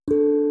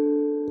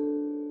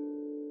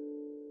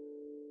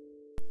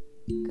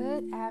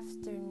Good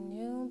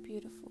afternoon,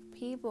 beautiful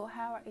people.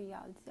 How are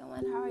y'all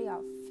doing? How are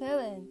y'all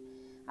feeling?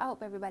 I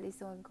hope everybody's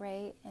doing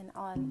great and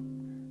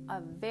on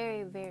a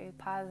very, very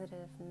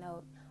positive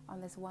note on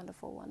this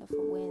wonderful,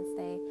 wonderful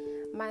Wednesday.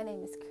 My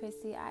name is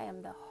Chrissy. I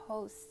am the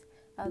host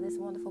of this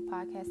wonderful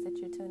podcast that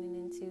you're tuning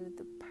into,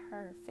 The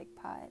Perfect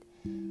Pod.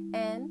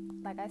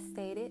 And like I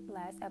stated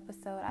last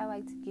episode, I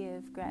like to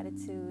give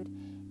gratitude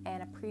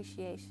and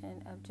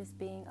appreciation of just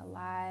being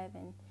alive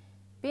and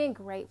being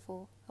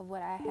grateful of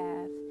what I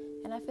have.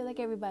 And I feel like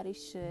everybody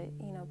should,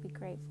 be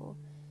grateful.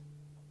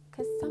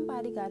 Because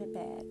somebody got it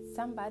bad.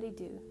 Somebody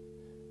do.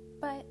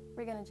 But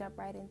we're going to jump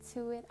right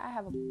into it. I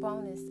have a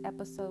bonus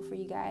episode for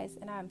you guys.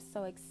 And I'm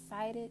so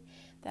excited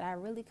that I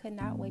really could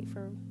not wait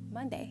for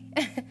Monday.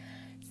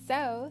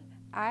 So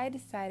I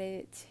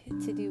decided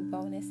to do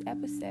bonus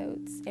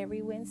episodes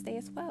every Wednesday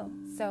as well.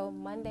 So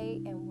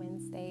Monday and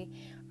Wednesday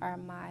are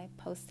my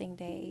posting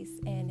days.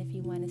 And if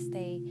you want to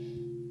stay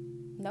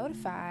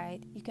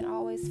notified, you can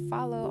always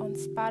follow on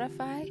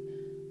Spotify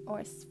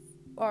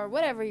or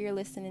whatever you're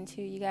listening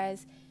to. You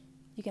guys,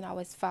 you can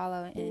always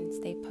follow and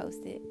stay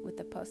posted with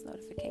the post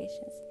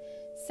notifications.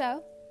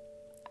 So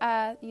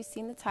you've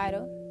seen the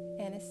title,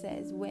 and it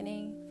says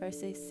winning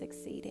versus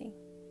succeeding.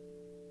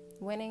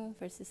 Winning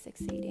versus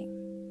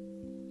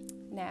succeeding.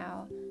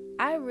 Now,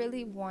 I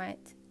really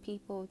want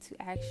people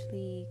to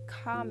actually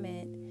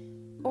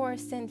comment or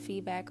send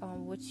feedback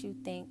on what you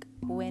think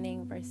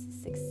winning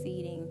versus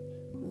succeeding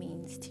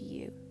means to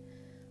you.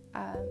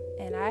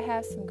 And I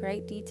have some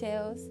great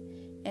details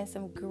and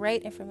some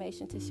great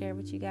information to share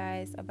with you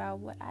guys about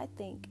what I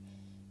think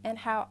and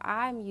how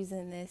I'm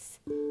using this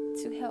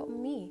to help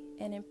me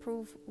and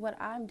improve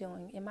what I'm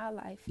doing in my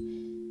life.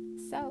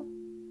 So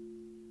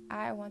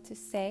I want to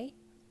say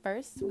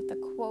first with a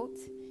quote: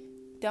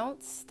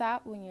 don't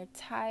stop when you're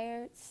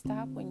tired,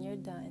 stop when you're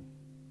done.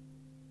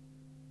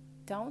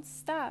 Don't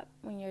stop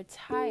when you're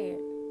tired,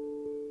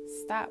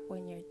 stop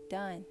when you're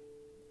done.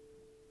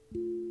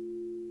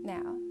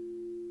 Now,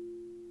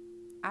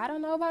 I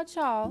don't know about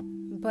y'all,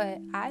 but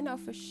I know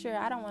for sure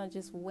I don't want to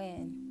just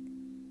win.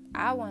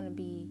 I want to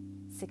be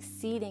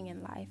succeeding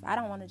in life. I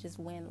don't want to just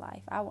win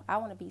life. I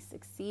want to be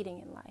succeeding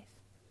in life.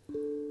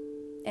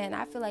 And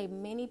I feel like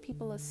many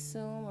people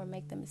assume or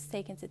make the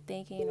mistake into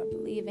thinking or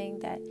believing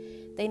that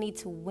they need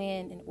to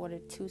win in order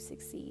to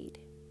succeed.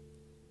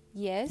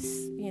 Yes,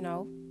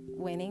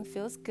 winning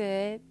feels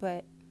good,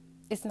 but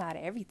it's not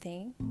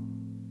everything.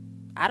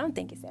 I don't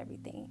think it's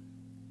everything.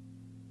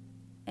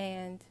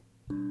 And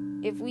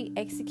if we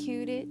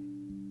executed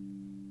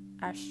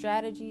our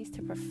strategies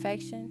to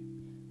perfection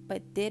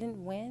but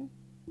didn't win,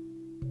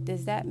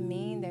 does that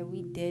mean that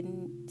we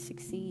didn't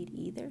succeed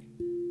either?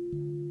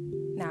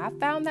 Now, I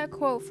found that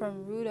quote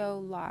from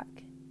Rudo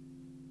Locke.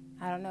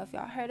 I don't know if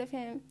y'all heard of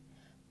him,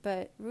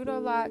 but Rudo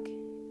Locke,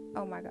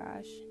 oh my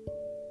gosh.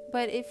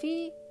 But if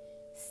he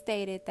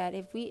stated that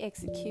if we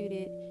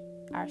executed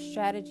our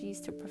strategies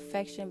to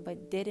perfection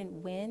but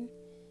didn't win,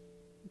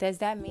 does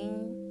that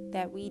mean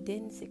that we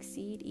didn't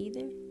succeed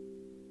either?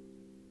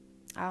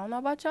 I don't know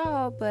about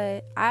y'all,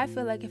 but I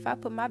feel like if I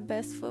put my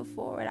best foot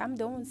forward, I'm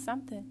doing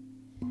something.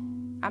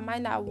 I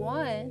might not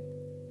win,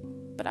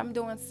 but I'm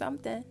doing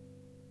something.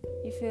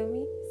 You feel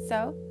me?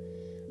 So,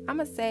 I'm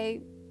going to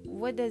say,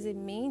 what does it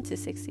mean to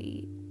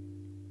succeed?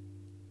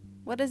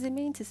 What does it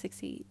mean to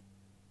succeed?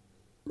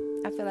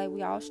 I feel like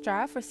we all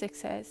strive for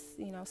success.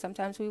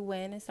 Sometimes we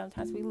win and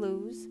sometimes we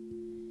lose.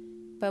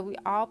 But we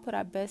all put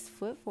our best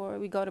foot forward.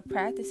 We go to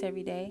practice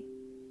every day.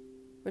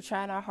 We're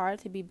trying our hard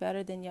to be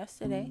better than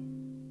yesterday.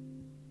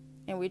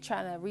 And we're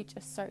trying to reach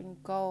a certain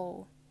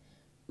goal.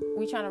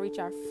 We're trying to reach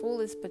our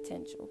fullest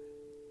potential.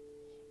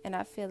 And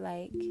I feel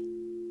like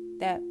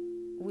that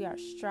we are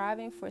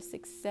striving for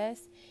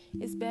success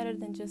is better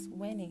than just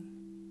winning.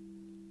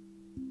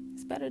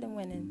 It's better than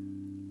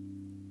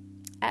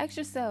winning. Ask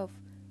yourself,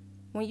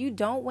 when you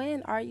don't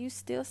win, are you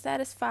still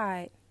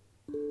satisfied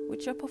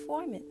with your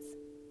performance?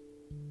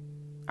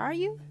 Are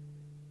you?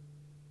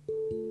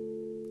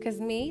 Because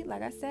me,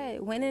 like I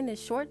said, winning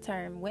is short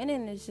term.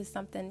 Winning is just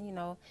something,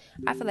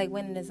 I feel like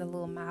winning is a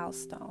little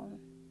milestone.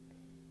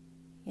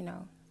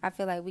 I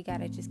feel like we got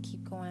to just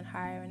keep going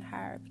higher and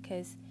higher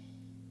because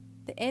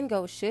the end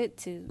goal should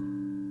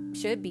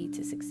be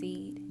to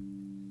succeed.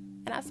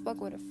 And I spoke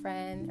with a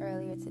friend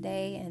earlier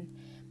today, and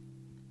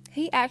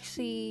he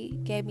actually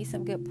gave me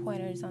some good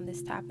pointers on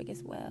this topic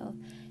as well.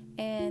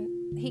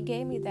 And he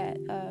gave me that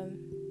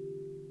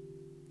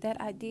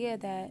idea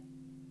that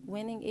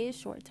winning is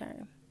short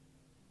term.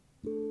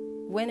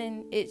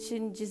 Winning, it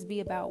shouldn't just be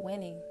about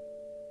winning.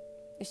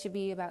 It should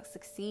be about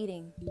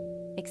succeeding,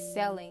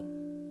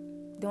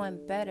 excelling, doing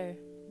better,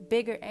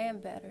 bigger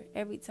and better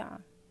every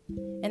time,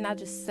 and not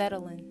just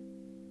settling.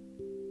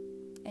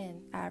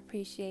 And I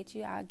appreciate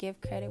you. I'll give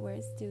credit where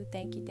it's due.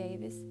 Thank you,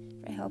 Davis,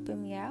 for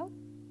helping me out.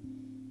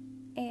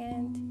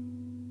 And,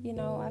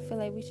 I feel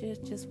like we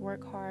should just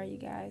work hard, you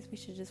guys. We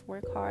should just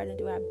work hard and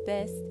do our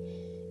best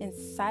in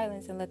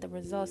silence and let the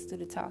results do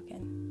the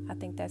talking. I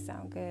think that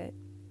sounds good.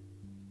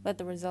 Let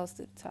the results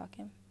do the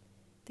talking.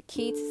 The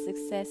key to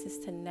success is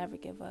to never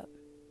give up.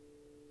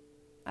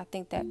 I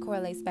think that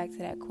correlates back to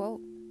that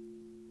quote.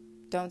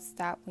 Don't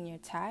stop when you're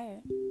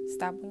tired.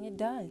 Stop when you're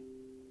done.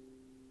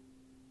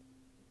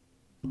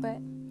 But,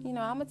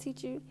 I'm going to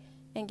teach you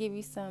and give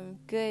you some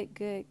good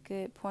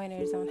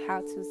pointers on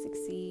how to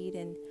succeed.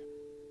 And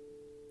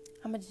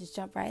I'm going to just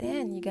jump right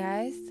in, you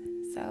guys.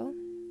 So,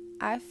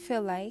 I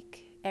feel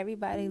like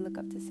everybody look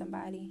up to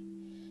somebody.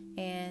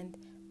 And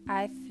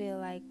I feel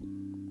like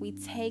we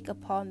take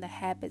upon the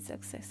habits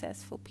of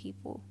successful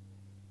people.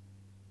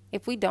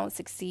 If we don't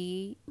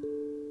succeed,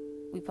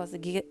 we're supposed to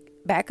get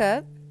back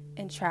up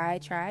and try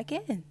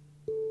again.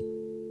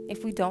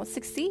 If we don't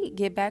succeed,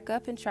 get back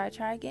up and try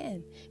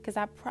again. Because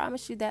I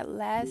promise you that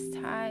last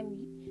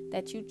time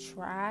that you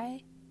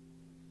try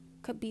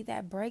could be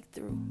that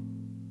breakthrough.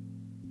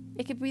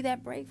 It could be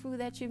that breakthrough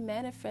that you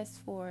manifest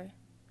for.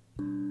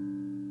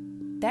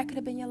 That could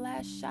have been your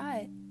last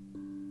shot.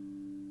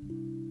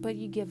 But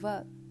you give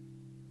up.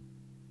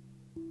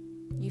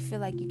 You feel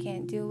like you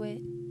can't do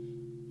it.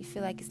 You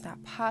feel like it's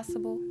not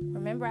possible.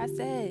 Remember I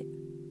said,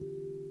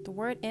 the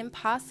word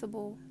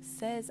impossible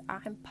says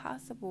I'm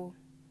possible.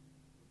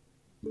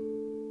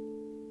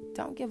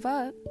 Don't give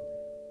up.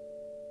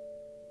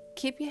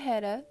 Keep your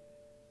head up.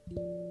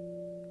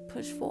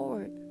 Push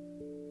forward.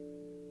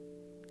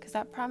 Because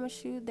I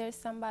promise you there's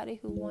somebody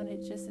who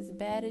wanted just as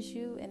bad as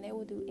you, and they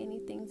will do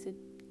anything to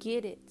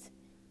get it.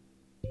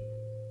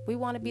 We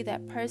want to be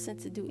that person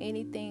to do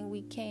anything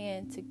we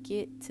can to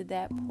get to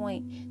that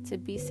point, to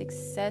be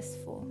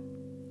successful.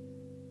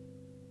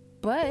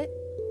 But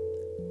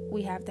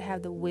we have to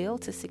have the will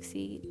to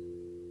succeed.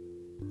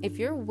 If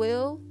your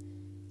will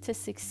to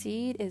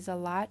succeed is a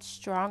lot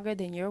stronger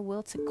than your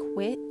will to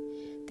quit,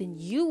 then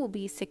you will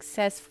be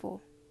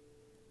successful.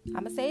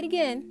 I'm going to say it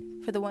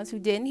again for the ones who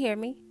didn't hear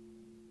me,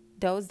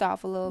 dozed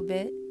off a little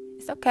bit.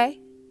 It's okay.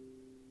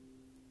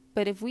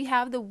 But if we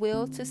have the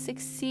will to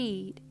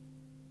succeed,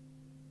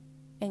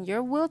 and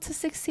your will to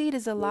succeed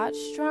is a lot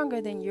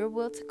stronger than your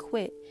will to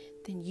quit,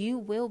 then you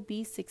will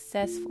be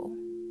successful.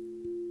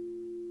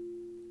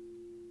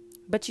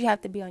 But you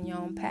have to be on your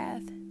own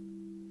path.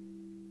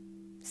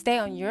 Stay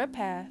on your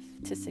path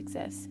to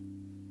success.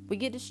 We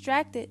get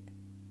distracted.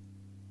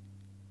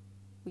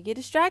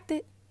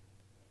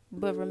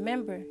 But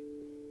remember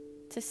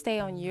to stay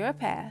on your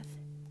path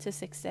to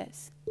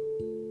success.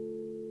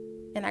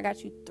 And I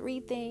got you 3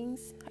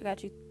 things. I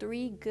got you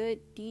 3 good,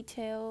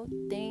 detailed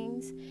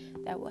things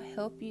that will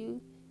help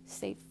you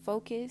stay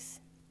focused.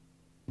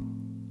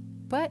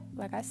 But,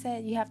 like I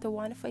said, you have to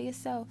want it for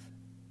yourself.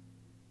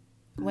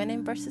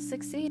 Winning versus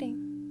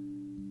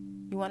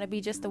succeeding. You want to be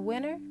just a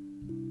winner?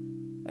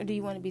 Or do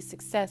you want to be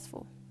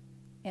successful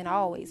and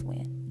always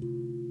win?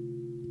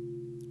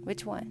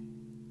 Which one?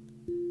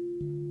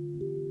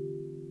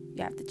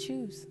 You have to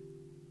choose.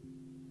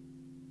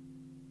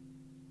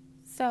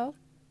 So,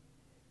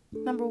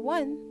 number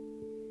 1,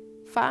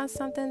 find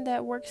something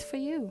that works for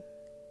you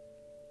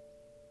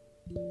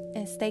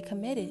and stay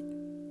committed.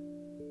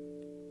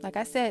 Like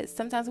I said,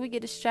 sometimes we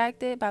get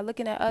distracted by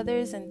looking at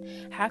others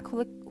and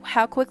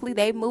how quickly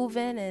they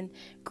moving and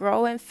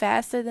growing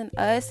faster than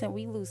us, and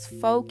we lose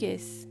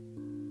focus.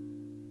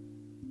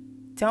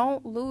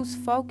 Don't lose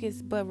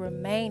focus, but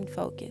remain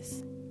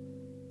focused.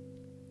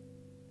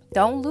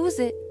 Don't lose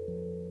it.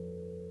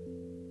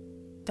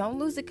 Don't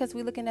lose it because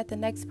we're looking at the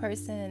next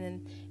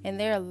person and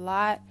they're a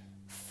lot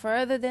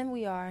further than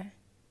we are.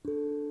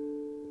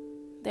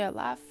 They're a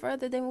lot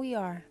further than we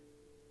are.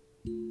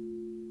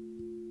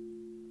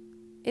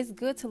 It's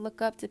good to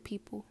look up to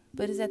people,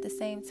 but it's at the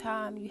same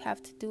time you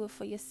have to do it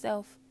for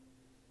yourself.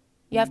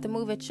 You have to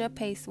move at your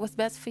pace. What's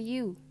best for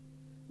you?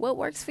 What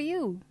works for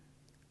you?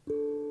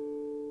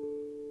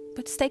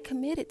 But stay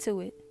committed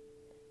to it.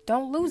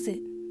 Don't lose it.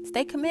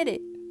 Stay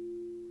committed.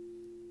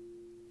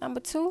 Number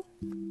 2,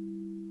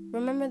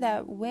 remember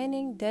that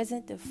winning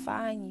doesn't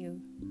define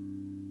you.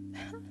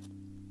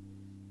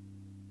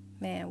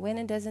 Man,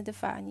 winning doesn't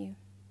define you.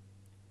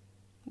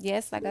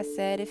 Yes, like I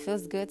said, it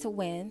feels good to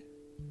win.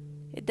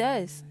 It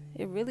does.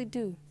 It really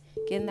do.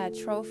 Getting that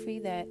trophy,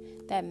 that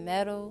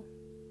medal,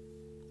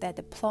 that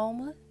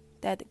diploma,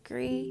 that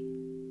degree,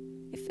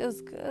 it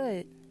feels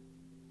good.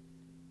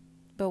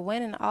 But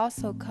winning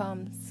also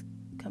comes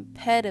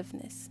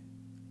competitiveness.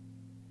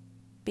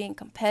 Being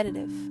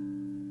competitive.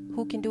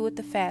 Who can do it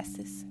the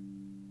fastest?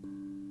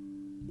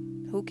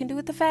 Who can do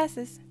it the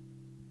fastest?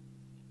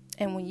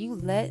 And when you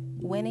let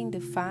winning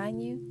define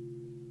you,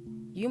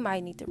 you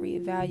might need to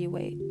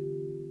reevaluate.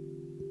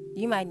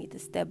 You might need to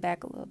step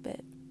back a little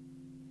bit.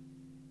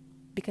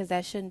 Because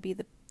that shouldn't be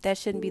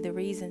the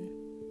reason.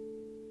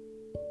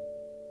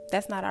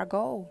 That's not our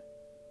goal.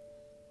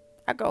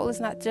 Our goal is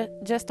not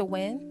just to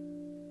win.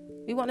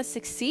 We want to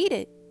succeed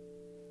it.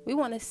 We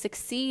want to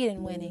succeed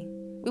in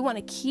winning. We want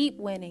to keep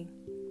winning.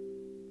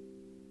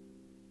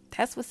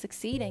 That's what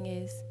succeeding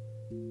is.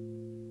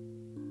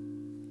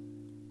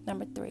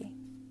 Number 3.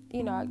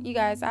 You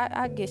guys,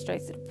 I get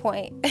straight to the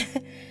point.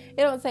 It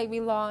don't take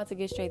me long to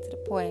get straight to the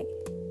point.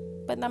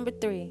 But number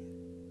 3,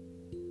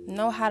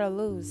 know how to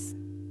lose.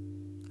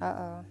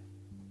 I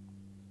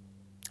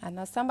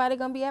know somebody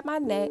gonna be at my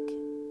neck.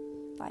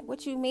 Like,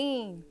 what you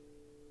mean?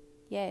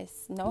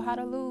 Yes, know how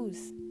to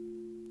lose.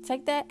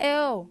 Take that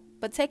L,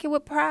 but take it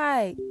with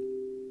pride.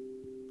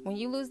 When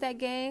you lose that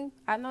game,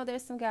 I know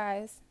there's some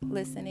guys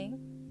listening.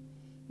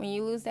 When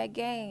you lose that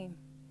game,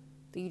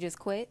 do you just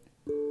quit?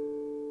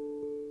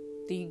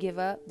 Do you give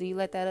up? Do you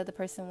let that other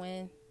person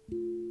win?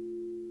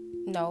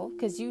 No,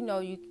 because you know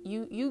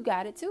you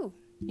got it too.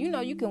 You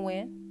know you can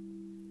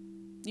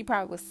win. You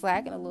probably was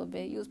slacking a little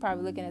bit. You was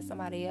probably looking at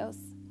somebody else.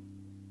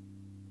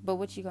 But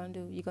what you gonna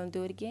do? You gonna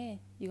do it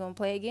again. You gonna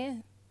play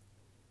again.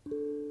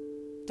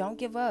 Don't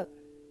give up.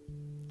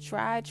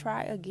 Try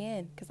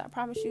again. Because I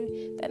promise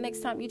you, that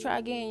next time you try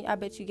again, I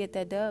bet you get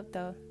that dub,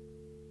 though.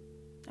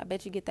 I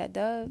bet you get that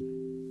dub.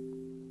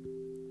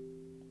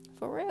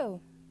 For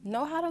real.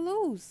 Know how to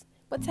lose.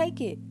 But take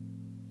it.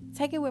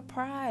 Take it with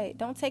pride.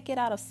 Don't take it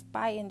out of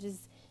spite and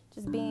just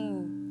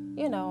being,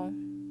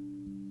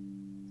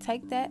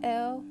 take that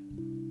L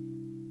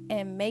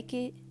and make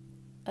it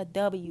a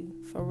W.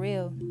 For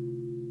real.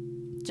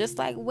 Just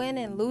like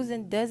winning,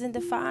 losing doesn't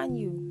define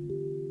you.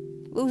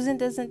 Losing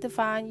doesn't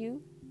define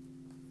you.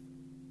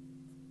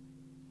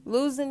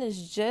 Losing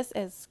is just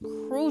as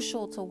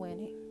crucial to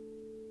winning.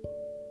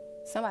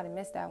 Somebody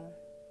missed that one.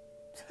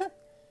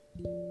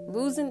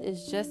 Losing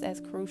is just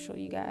as crucial,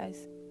 you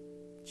guys.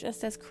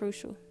 Just as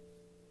crucial.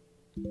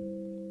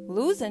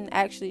 Losing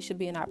actually should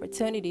be an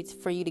opportunity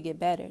for you to get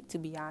better, to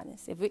be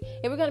honest. If we're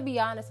going to be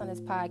honest on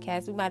this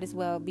podcast, we might as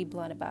well be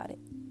blunt about it.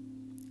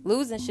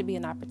 Losing should be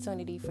an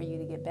opportunity for you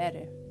to get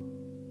better.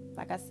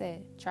 Like I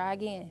said, try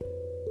again.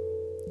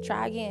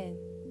 Try again.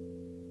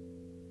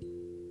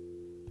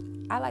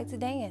 I like to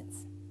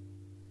dance.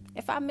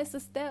 If I miss a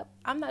step,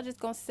 I'm not just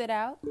going to sit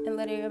out and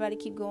let everybody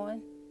keep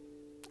going.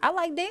 I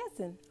like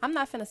dancing. I'm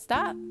not finna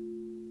stop.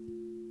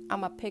 I'm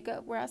going to pick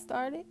up where I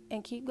started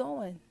and keep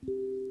going.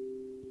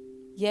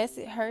 Yes,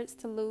 it hurts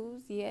to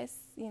lose. Yes,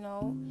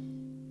 the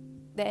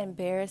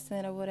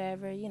embarrassment or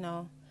whatever,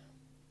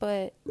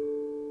 But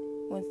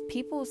when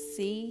people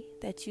see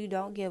that you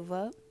don't give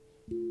up,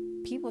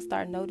 people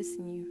start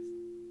noticing you.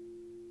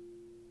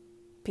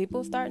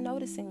 People start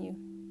noticing you.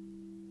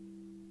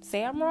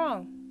 Say I'm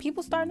wrong.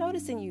 People start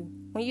noticing you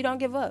when you don't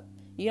give up.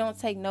 You don't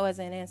take no as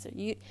an answer.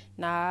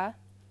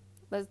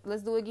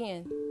 Let's do it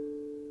again.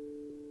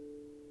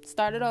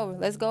 Start it over.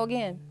 Let's go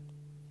again.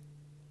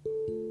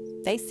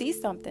 They see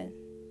something.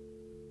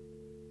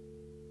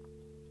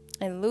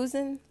 And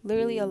losing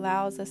literally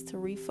allows us to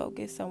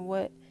refocus on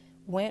what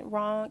went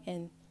wrong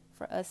and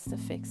for us to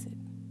fix it.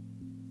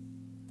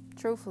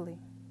 Truthfully.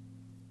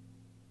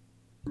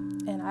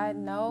 And I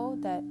know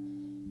that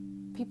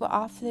people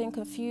often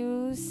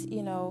confuse,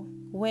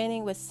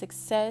 winning with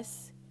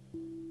success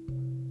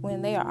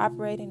when they are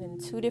operating in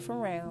two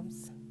different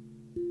realms.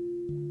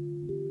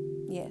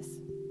 Yes.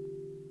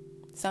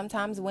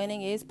 Sometimes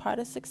winning is part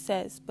of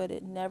success, but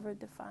it never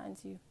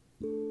defines you.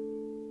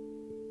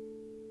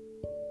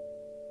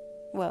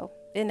 Well,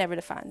 it never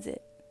defines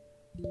it.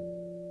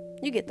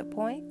 You get the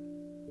point.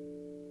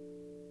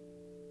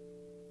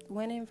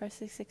 Winning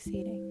versus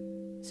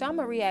succeeding. So I'm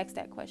going to re-ask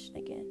that question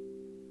again.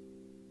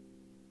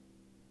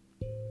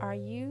 Are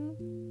you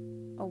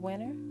a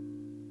winner?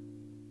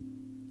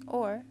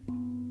 Or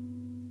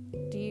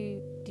do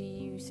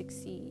you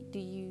succeed? Do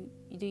you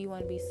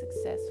want to be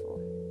successful?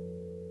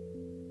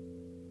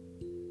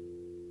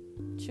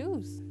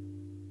 Choose.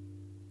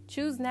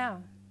 Choose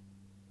now.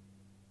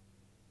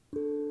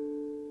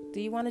 Do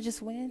you want to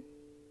just win?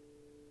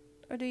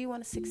 Or do you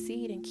want to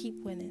succeed and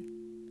keep winning?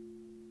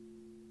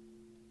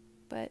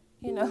 But,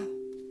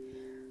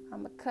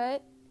 I'm a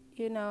cut.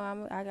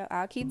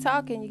 I'll keep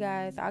talking, you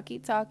guys. I'll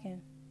keep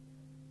talking.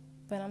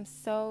 But I'm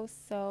so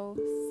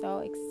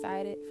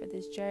excited for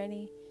this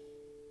journey.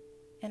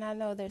 And I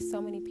know there's so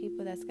many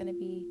people that's going to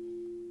be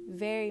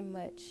very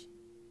much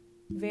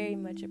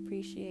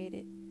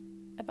appreciated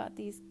about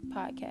these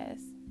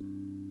podcasts,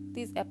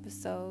 these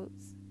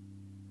episodes.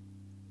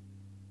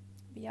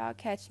 Y'all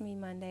catch me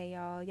Monday,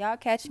 y'all. Y'all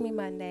catch me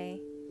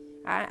Monday.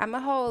 I'm going to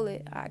hold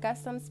it. I got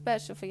something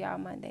special for y'all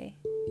Monday.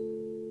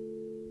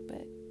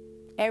 But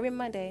every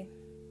Monday,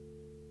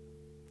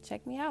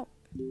 check me out.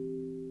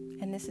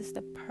 And this is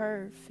the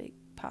perfect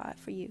pod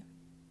for you.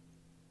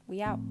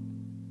 We out.